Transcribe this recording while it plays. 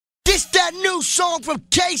It's that new song from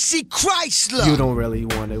Kacey Chrysler. You don't really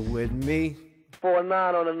want it with me. 4-9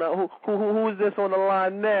 on the who is this on the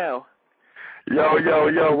line now?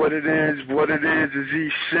 Yo, what it is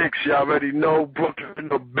E6. Y'all already know Brooklyn in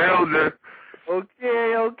the building.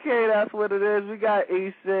 Okay, that's what it is. We got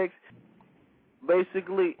E6.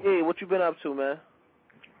 Basically, what you been up to, man?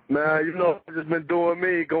 Man, you know, I've just been doing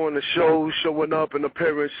me, going to shows, showing up in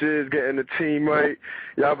appearances, getting the team right.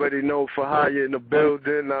 Y'all already know For Hire in the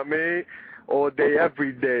building, I mean, all day,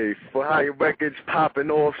 every day. For Hire Records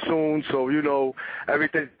popping off soon, so, you know,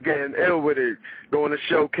 everything's getting ill with it. Going to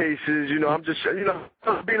showcases, you know, I'm just, you know,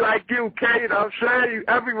 I'll be like you, K, you know what I'm saying? You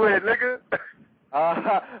everywhere, nigga.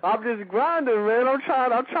 I'm just grinding, man. I'm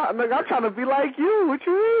trying to be like you. What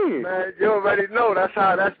you mean? Man, you already know.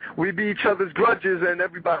 We be each other's grudges and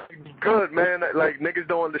everybody be good, man. Like, niggas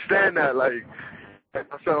don't understand that. Like, that's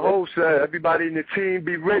what Ho said. Everybody in the team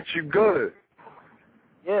be rich, you good.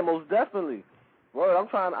 Yeah, most definitely. Well, I'm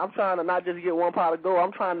trying to not just get one pot of gold.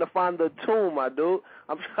 I'm trying to find the tomb, my dude.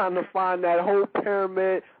 I'm trying to find that whole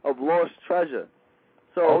pyramid of lost treasure.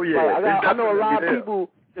 So, oh yeah, like, I know a lot of people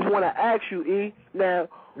just want to ask you, E. Now,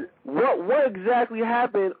 what exactly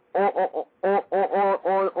happened on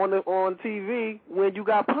TV when you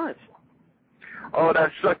got punched? Oh,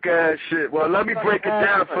 that sucker ass shit. Well, let me break it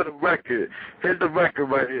down for the record. Here's the record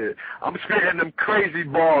right here. I'm spitting them crazy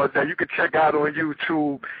bars that you can check out on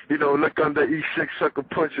YouTube. You know, look under E6 Sucker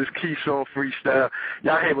Punches, Kesan freestyle.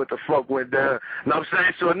 Y'all hear what the fuck went down. You know what I'm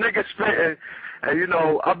saying? So a nigga spitting, and you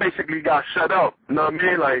know, I basically got shut up. You know what I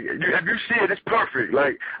mean? Like, if you see it, it's perfect.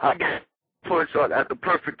 Like, I get punched at the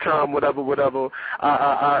perfect time, whatever. You know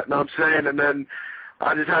what I'm saying? And then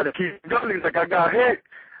I just had to keep going. Like, I got hit.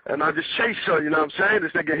 And I just chased her, you know what I'm saying?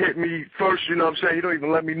 This nigga hit me first, you know what I'm saying? He don't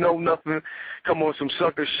even let me know nothing. Come on some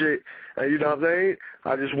sucker shit. And you know what I'm saying?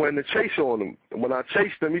 I just went to chase on him. And when I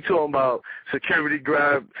chased him, he talking about security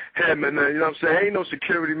grabbed him and then, you know what I'm saying? Ain't no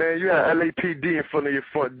security, man. You had LAPD in front of your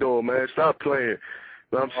front door, man. Stop playing.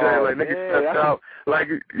 You know what I'm saying? Like, niggas stepped out. Like,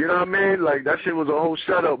 you know what I mean? Like, that shit was a whole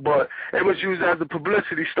setup, but it was used as a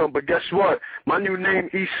publicity stunt. But guess what? My new name,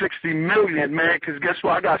 E60 Million, man, because guess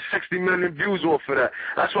what? I got 60 million views off of that.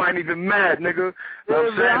 That's why I ain't even mad, nigga. You know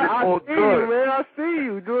what I'm saying? It's all good. You, man. I see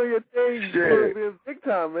you doing your thing. Shit. Doing big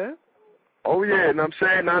time, man. Oh, yeah, you know what I'm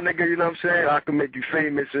saying? Now, nigga, you know what I'm saying? I can make you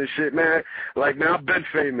famous and shit, man. Like, man, I've been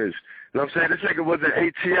famous. You know what I'm saying? This nigga was in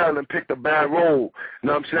ATL and picked a bad role. You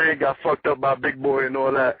know what I'm saying? Got fucked up by Big Boy and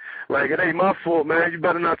all that. Like, it ain't my fault, man. You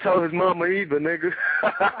better not tell his mama either, nigga.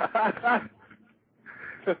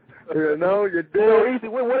 You know, you do. So,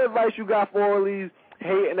 what advice you got for all these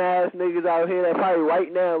hating-ass niggas out here that probably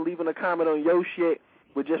right now leaving a comment on your shit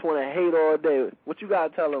but just want to hate all day? What you got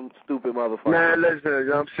to tell them, stupid motherfucker? Man, listen, you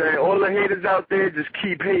know what I'm saying? All the haters out there, just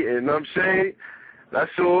keep hating, you know what I'm saying?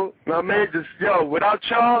 That's all. You know what I mean? Just, yo, without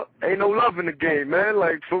y'all, ain't no love in the game, man.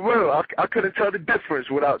 Like, for real, I couldn't tell the difference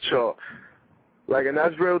without y'all. Like, and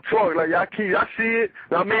that's real talk. Like, y'all see it. You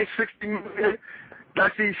know what I mean? 60 million.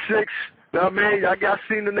 That's E6. You know what I mean? Y'all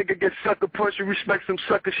seen the nigga get sucker punched. You respect some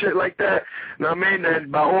sucker shit like that. You know what I mean? And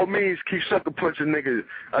by all means, keep sucker punching niggas.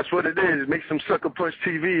 That's what it is. Make some sucker punch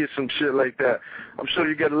TV or some shit like that. I'm sure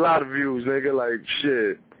you get a lot of views, nigga. Like,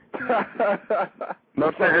 shit. Know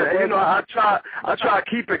what I'm saying? And, you know, I try to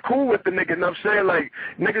keep it cool with the nigga. You know what I'm saying? Like,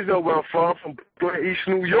 niggas know where I'm from East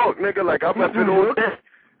New York, nigga. Like, I'm repping all day.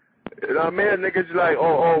 You know what I mean? Niggas like,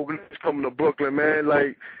 oh, let's come to Brooklyn, man.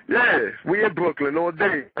 Like, yeah, we in Brooklyn all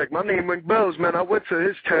day. Like, my name ring bells, man. I went to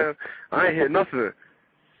his town. I ain't hear nothing.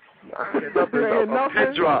 I ain't hear nothing but a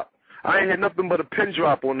pin drop. I ain't hear nothing but a pin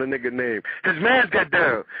drop on the nigga name. His mans got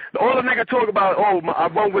down. All the nigga talk about, I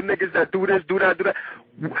run with niggas that do this, do that, do that.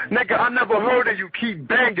 Nigga, I never heard of you keep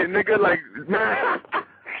banging, nigga. Like, man,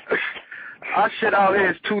 our shit out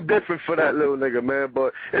here is too different for that little nigga, man.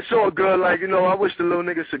 But it's all good. Like, you know, I wish the little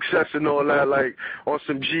nigga success and all that, like, on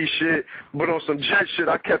some G shit. But on some Gent shit,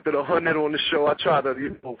 I kept it 100 on the show. I try to,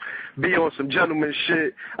 you know, be on some gentleman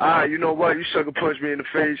shit. You know what? You sucker punch me in the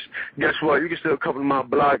face. Guess what? You can still come to my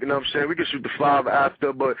block, you know what I'm saying? We can shoot the 5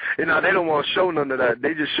 after, but, you know, they don't want to show none of that.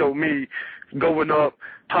 They just show me going up,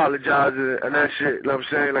 apologizing, and that shit, you know what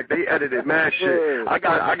I'm saying? Like, they edited mad shit. I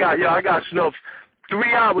got snuff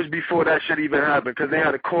 3 hours before that shit even happened, because they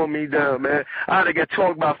had to calm me down, man. I had to get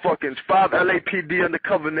talked by fucking 5 LAPD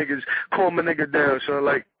undercover niggas calm a nigga down. So,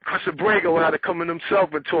 like, Chris Abrego had to come in himself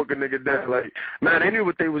and talk a nigga down. Like, man, they knew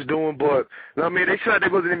what they was doing, but, you know what I mean? They said they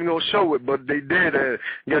wasn't even going to show it, but they did, and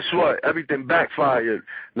guess what? Everything backfired.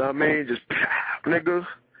 You know what I mean? Just, nigga,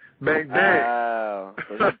 bang, bang. Wow.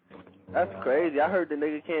 That's crazy. I heard the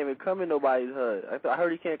nigga can't even come in nobody's hood. I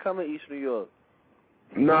heard he can't come in East New York.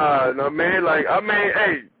 Nah, man, like, I mean,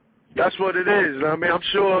 hey, That's what it is. You know what I mean? I'm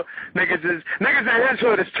sure niggas in his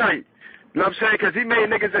hood is tight. You know what I'm saying? Because he made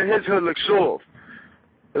niggas in his hood look soft.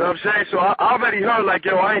 You know what I'm saying? So I already heard, like,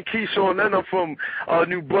 yo, I ain't Kesan, and I'm from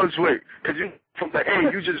New Brunswick. Because you from the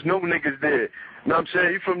A, you just know niggas there. You know what I'm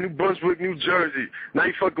saying? You from New Brunswick, New Jersey. Now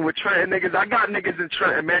you fucking with Trenton niggas. I got niggas in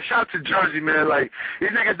Trenton, man. Shout out to Jersey, man. Like,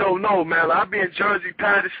 these niggas don't know, man. Like, I be in Jersey,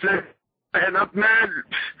 Patterson, and up, man,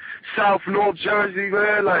 South, North Jersey,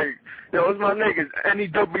 man. Like, yo, it's my niggas.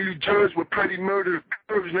 NEW Jersey with Pretty Murder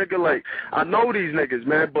Curves, nigga. Like, I know these niggas,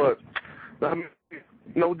 man, but, I mean,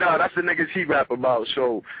 no doubt, that's the niggas he rap about.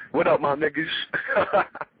 So, what up, my niggas?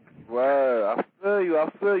 Well, I feel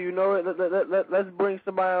you. You know what? Let's bring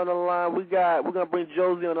somebody on the line. We're gonna bring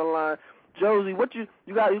Josie on the line. Josie, what you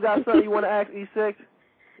got something you want to ask E6?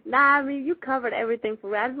 Nah, I mean, you covered everything for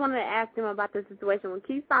me. I just wanted to ask him about the situation when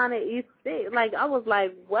Kesan and E6. Like, I was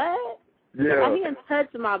like, what? Yeah. Like, he didn't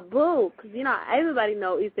touch my boo. Because, you know, everybody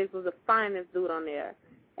know E6 was the finest dude on there.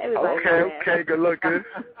 Everybody Okay, good looking.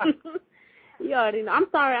 You already know. I'm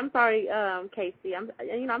sorry, Kacey. I'm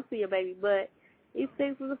still your baby, but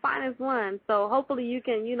E6 was the finest one. So hopefully you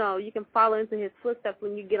can follow into his footsteps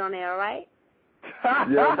when you get on there, all right?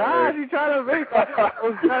 Yeah, she's trying to make that's my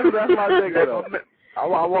nigga, though. I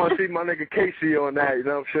want to see my nigga Kacey on that, you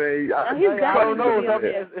know what I'm saying? I don't know.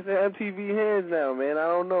 It's in MTV hands now, man. I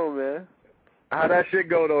don't know, man. How'd that shit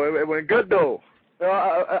go, though? It went good, though.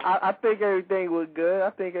 I think everything was good. I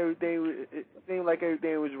think it seemed like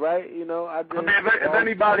everything was right, you know. I mean, if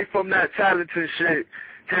anybody from that talented shit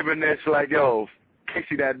hearing this, like, yo,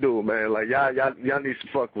 Kacey that dude, man. Like, y'all need to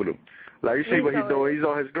fuck with him. Like, you see what he's doing. He's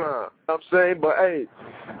on his grind. You know what I'm saying? But, hey,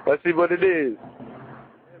 let's see what it is.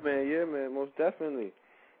 Yeah, man, most definitely.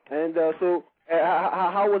 And so,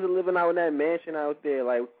 how was it living out in that mansion out there?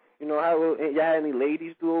 Like, you know, y'all had any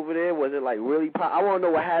ladies do over there? Was it, like, really I want to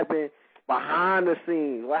know what happened behind the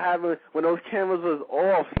scenes. What happened when those cameras was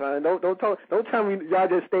off, son? Don't tell me y'all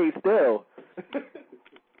just stayed still.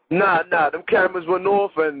 Nah, them cameras went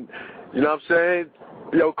off, and, you know what I'm saying?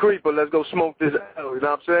 Yo, Creeper, let's go smoke this L, you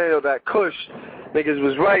know what I'm saying? Yo, that Kush, niggas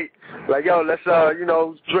was right. Like, yo, let's,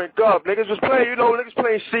 drink up. Niggas was playing, niggas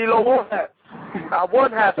playing CeeLo on that. I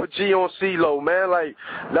won half a G on CeeLo, man. Like,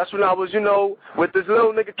 that's when I was, with this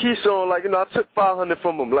little nigga Kesan, like, I took $500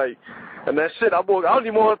 from him, like, and that shit, I don't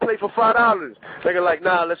even want to play for $5. Nigga, like,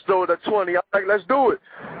 nah, let's throw it at 20. I'm like, let's do it.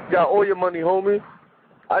 Got all your money, homie.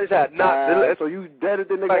 I just had so you deaded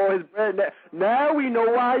the nigga all his bread. Now we know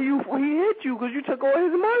why he hit you, because you took all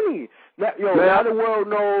his money. Now the world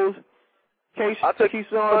knows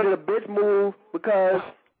Kesan did a bitch move because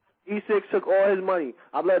E6 took all his money.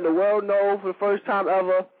 I'm letting the world know for the first time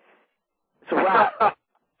ever. It's a wrap.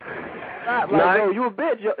 Yo, you a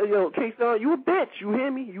bitch. Yo, Kesan, you a bitch. You hear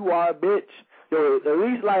me? You are a bitch. Yo, at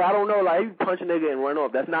least, like, I don't know, like, you punch a nigga and run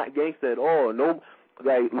off. That's not gangster at all. No,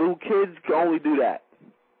 like, little kids can only do that.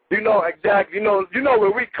 You know exactly. You know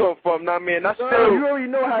where we come from. Now, man, that's still. You already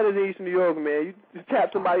know how it is in New York, man. You just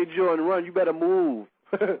tap somebody's jaw and run. You better move.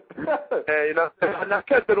 Hey, and I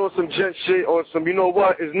kept it on some gent shit, on some, you know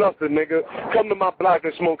what, it's nothing, nigga. Come to my block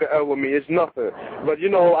and smoke an L with me, it's nothing. But,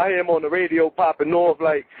 I am on the radio popping off,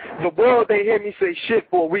 like, the world, they hear me say shit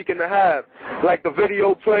for a week and a half. Like, the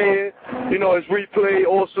video playing, it's replay,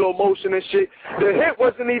 all slow motion and shit. The hit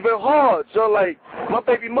wasn't even hard, so, like, my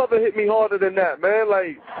baby mother hit me harder than that, man.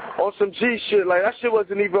 Like, on some G shit, like, that shit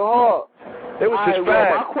wasn't even hard. It was just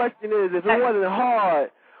bad. My question is, if it wasn't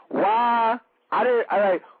hard, why... why did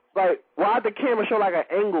the camera show like an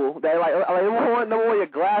angle that number one, your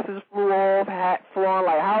glasses flew off, hat flew on,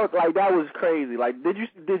 that was crazy. Like, did you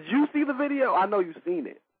see the video? I know you've seen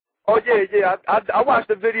it. Oh yeah. I watch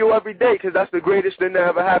the video every day because that's the greatest thing that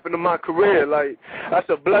ever happened in my career. Like, that's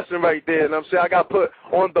a blessing right there. And I'm saying I got put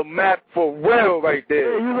on the map for real right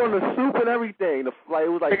there. Yeah, you was on the soup and everything. It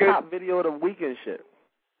was like top video of the week and shit.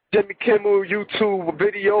 Jimmy Kimmel, YouTube,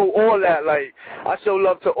 video, all that. Like, I show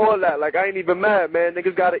love to all that. Like, I ain't even mad, man.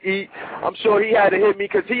 Niggas gotta eat. I'm sure he had to hit me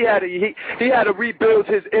because he had to rebuild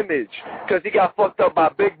his image because he got fucked up by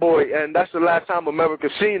Big Boy, and that's the last time America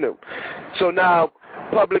seen him. So now,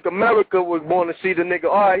 public America was born to see the nigga.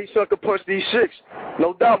 All right, he sucker punched these chicks.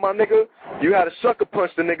 No doubt, my nigga. You had to sucker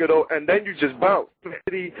punch the nigga, though, and then you just bounce.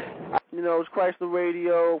 It's Chrysler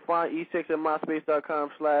Radio. Find E6 at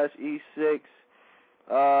myspace.com/E6.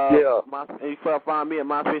 You can find me at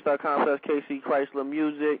myspace.com/Kacey Chrysler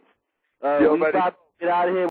Music. We about to get out of here.